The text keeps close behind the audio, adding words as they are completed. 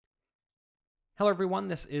Hello, everyone.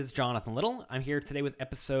 This is Jonathan Little. I'm here today with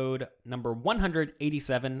episode number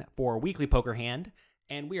 187 for Weekly Poker Hand,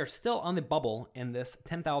 and we are still on the bubble in this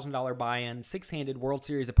 $10,000 buy-in six-handed World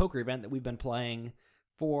Series of Poker event that we've been playing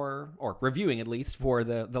for, or reviewing at least, for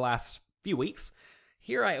the last few weeks.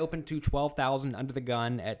 Here I opened to 12,000 under the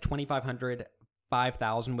gun at 2,500,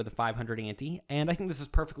 5,000 with a 500 ante, and I think this is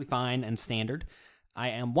perfectly fine and standard. I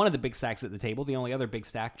am one of the big stacks at the table. The only other big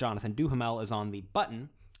stack, Jonathan Duhamel, is on the button,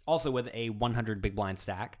 also with a 100 big blind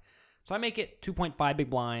stack. So I make it 2.5 big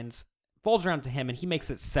blinds, folds around to him, and he makes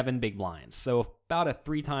it 7 big blinds. So about a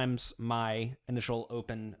 3 times my initial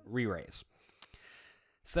open re-raise.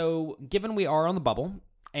 So given we are on the bubble,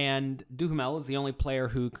 and Duhamel is the only player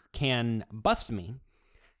who can bust me,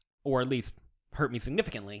 or at least hurt me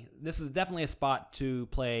significantly, this is definitely a spot to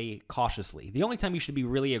play cautiously. The only time you should be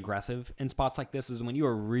really aggressive in spots like this is when you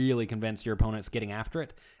are really convinced your opponent's getting after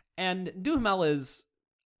it. And Duhamel is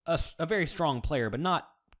a very strong player, but not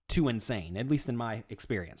too insane, at least in my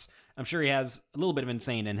experience. I'm sure he has a little bit of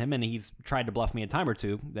insane in him, and he's tried to bluff me a time or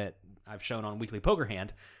two that I've shown on Weekly Poker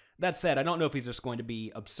Hand. That said, I don't know if he's just going to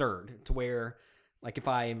be absurd to where, like, if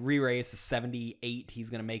I re-raise to 78, he's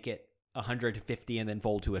going to make it 150 and then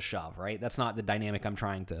fold to a shove, right? That's not the dynamic I'm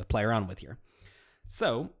trying to play around with here.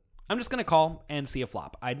 So I'm just going to call and see a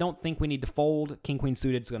flop. I don't think we need to fold. King, queen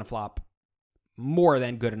suited is going to flop more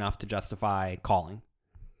than good enough to justify calling.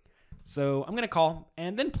 So I'm going to call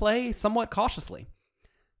and then play somewhat cautiously.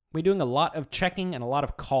 We're doing a lot of checking and a lot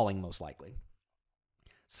of calling, most likely.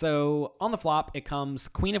 So on the flop, it comes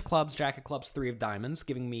queen of clubs, jack of clubs, 3 of diamonds,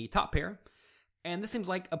 giving me top pair. And this seems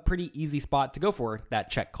like a pretty easy spot to go for that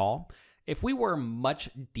check call. If we were much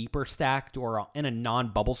deeper stacked or in a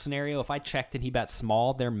non-bubble scenario, if I checked and he bet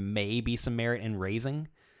small, there may be some merit in raising.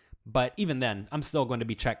 But even then, I'm still going to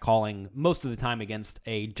be check calling most of the time against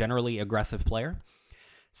a generally aggressive player.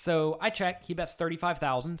 So I check, he bets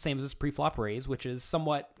 35,000, same as his pre-flop raise, which is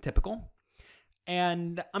somewhat typical.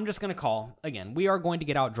 And I'm just going to call. Again, we are going to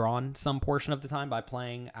get outdrawn some portion of the time by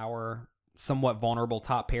playing our somewhat vulnerable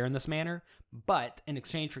top pair in this manner. But in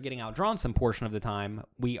exchange for getting outdrawn some portion of the time,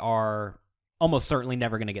 we are almost certainly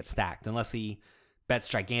never going to get stacked unless he bets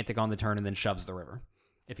gigantic on the turn and then shoves the river.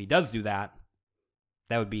 If he does do that,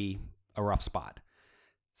 that would be a rough spot.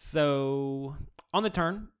 So on the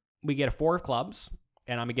turn, we get a 4 of clubs.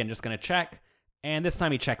 And I'm, again, just going to check. And this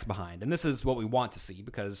time he checks behind. And this is what we want to see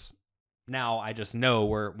because now I just know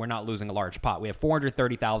we're not losing a large pot. We have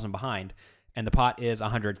 430,000 behind, and the pot is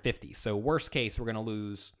 150. So worst case, we're going to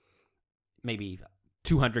lose maybe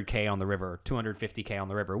 200K on the river, 250K on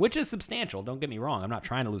the river, which is substantial. Don't get me wrong. I'm not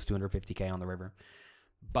trying to lose 250K on the river.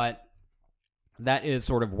 But that is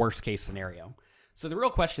sort of worst case scenario. So the real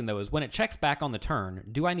question, though, is when it checks back on the turn,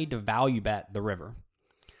 do I need to value bet the river?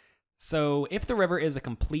 So if the river is a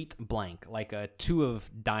complete blank, like a 2 of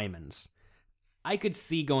diamonds, I could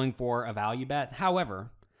see going for a value bet. However,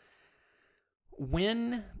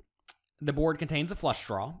 when the board contains a flush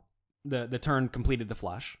draw, the turn completed the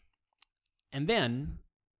flush, and then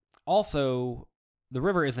also the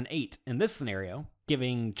river is an 8 in this scenario,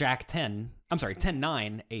 giving Jack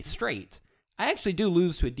 10-9 a straight, I actually do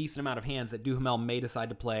lose to a decent amount of hands that Duhamel may decide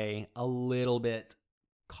to play a little bit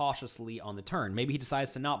cautiously on the turn. Maybe he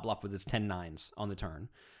decides to not bluff with his 10-9s on the turn.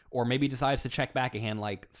 Or maybe he decides to check back a hand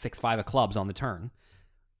like 6-5 of clubs on the turn.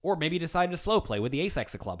 Or maybe he decided to slow play with the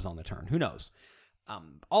ace-x of clubs on the turn. Who knows?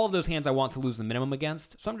 All of those hands I want to lose the minimum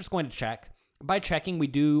against, so I'm just going to check. By checking, we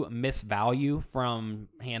do miss value from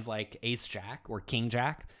hands like ace-jack or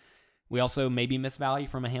king-jack. We also maybe miss value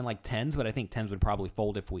from a hand like 10s, but I think 10s would probably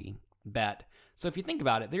fold if we bet. So if you think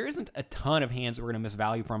about it, there isn't a ton of hands that we're going to miss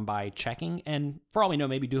value from by checking, and for all we know,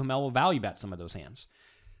 maybe Duhamel will value bet some of those hands.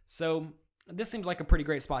 So this seems like a pretty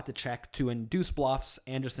great spot to check to induce bluffs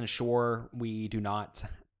and just ensure we do not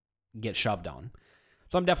get shoved on.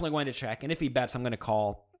 So I'm definitely going to check, and if he bets, I'm going to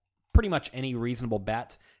call pretty much any reasonable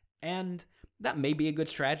bet, and that may be a good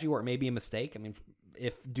strategy or it may be a mistake. I mean,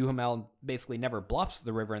 if Duhamel basically never bluffs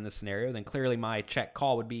the river in this scenario, then clearly my check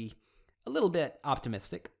call would be a little bit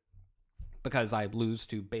optimistic, because I lose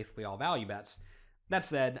to basically all value bets. That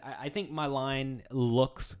said, I think my line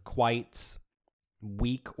looks quite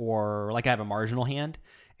weak or like I have a marginal hand.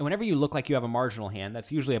 And whenever you look like you have a marginal hand,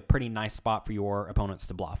 that's usually a pretty nice spot for your opponents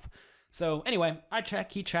to bluff. So anyway, I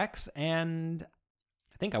check, he checks, and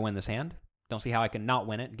I think I win this hand. Don't see how I can not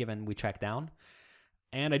win it, given we check down.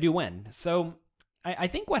 And I do win. So I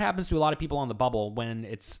think what happens to a lot of people on the bubble when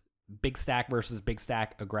it's big stack versus big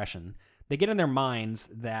stack aggression, they get in their minds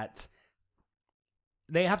that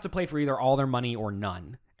they have to play for either all their money or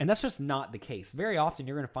none. And that's just not the case. Very often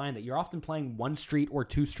you're going to find that you're often playing 1 street or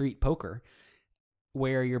 2 street poker.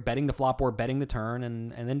 where you're betting the flop or betting the turn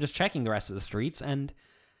and then just checking the rest of the streets, and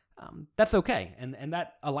that's okay. And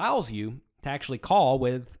that allows you to actually call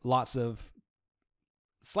with lots of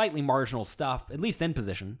slightly marginal stuff, at least in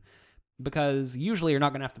position, because usually you're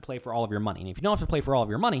not going to have to play for all of your money. And if you don't have to play for all of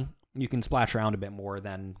your money, you can splash around a bit more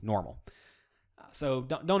than normal. So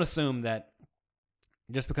don't assume that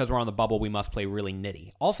just because we're on the bubble, we must play really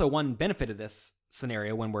nitty. Also, one benefit of this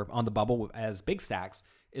scenario when we're on the bubble as big stacks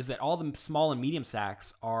is that all the small and medium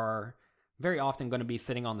stacks are very often going to be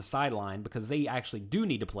sitting on the sideline because they actually do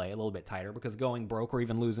need to play a little bit tighter, because going broke or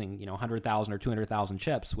even losing 100,000 or 200,000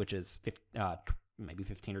 chips, which is maybe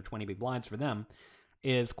 15 or 20 big blinds for them,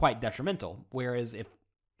 is quite detrimental. Whereas if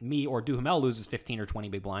me or Duhamel loses 15 or 20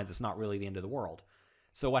 big blinds, it's not really the end of the world.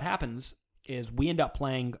 So what happens is we end up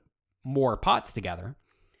playing more pots together,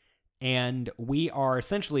 and we are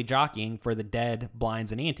essentially jockeying for the dead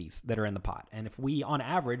blinds and antes that are in the pot. And if we, on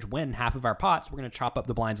average, win half of our pots, we're going to chop up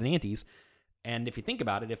the blinds and antes. And if you think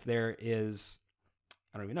about it, if there is,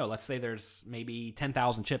 I don't even know, let's say there's maybe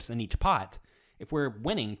 10,000 chips in each pot. If we're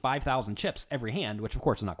winning 5,000 chips every hand, which of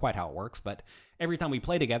course is not quite how it works, but every time we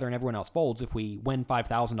play together and everyone else folds, if we win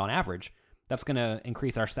 5,000 on average, that's going to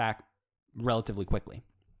increase our stack relatively quickly.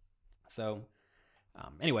 So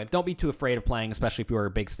anyway, don't be too afraid of playing, especially if you're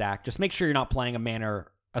a big stack. Just make sure you're not playing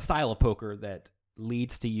a style of poker that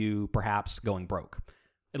leads to you perhaps going broke.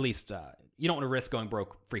 At least you don't want to risk going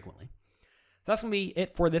broke frequently. So that's going to be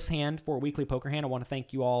it for this hand, for Weekly Poker Hand. I want to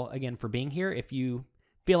thank you all again for being here. If you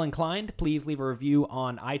feel inclined, please leave a review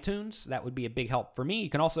on iTunes. That would be a big help for me. You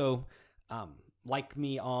can also like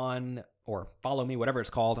me on, or follow me, whatever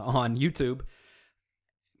it's called, on YouTube.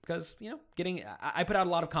 Because, I put out a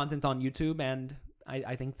lot of content on YouTube, and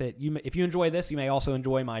I think that if you enjoy this, you may also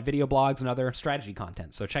enjoy my video blogs and other strategy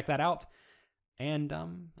content. So check that out. And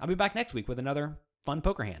I'll be back next week with another fun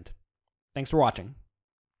poker hand. Thanks for watching.